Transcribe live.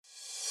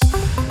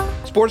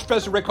Sports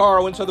Professor Rick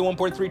Horrow inside the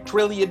 $1.3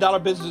 trillion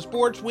business of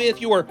sports with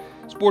your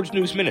Sports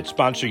News Minute.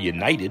 Sponsor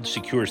United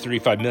secures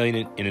 $35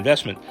 million in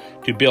investment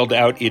to build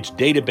out its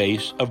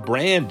database of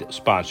brand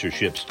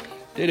sponsorships.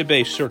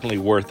 Database certainly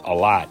worth a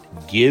lot,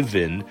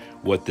 given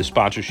what the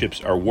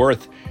sponsorships are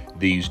worth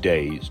these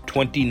days.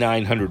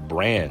 2,900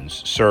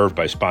 brands served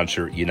by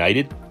Sponsor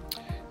United,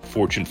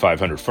 Fortune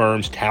 500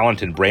 firms,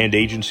 talent and brand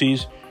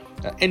agencies,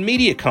 and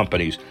media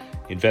companies.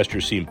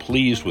 Investors seem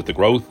pleased with the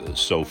growth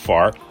so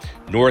far,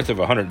 north of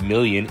 $100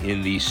 million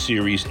in the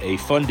Series A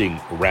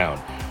funding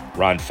round.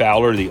 Ron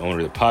Fowler, the owner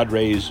of the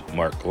Padres,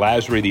 Mark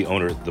Lasry, the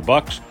owner of the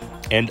Bucks,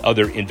 and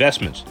other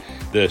investments.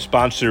 The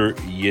Sponsor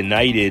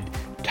United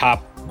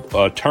top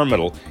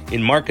terminal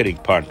in marketing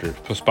partner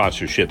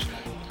sponsorships,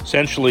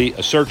 essentially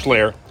a search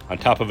layer on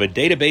top of a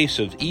database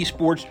of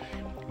esports,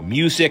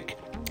 music,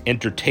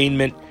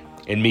 entertainment,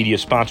 and media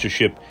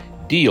sponsorship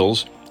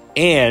deals,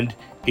 and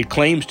it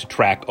claims to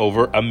track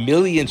over 1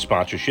 million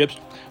sponsorships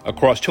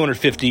across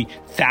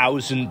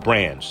 250,000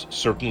 brands.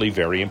 Certainly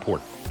very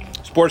important.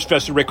 Sports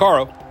Professor Rick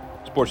Horrow,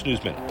 Sports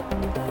News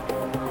Minute.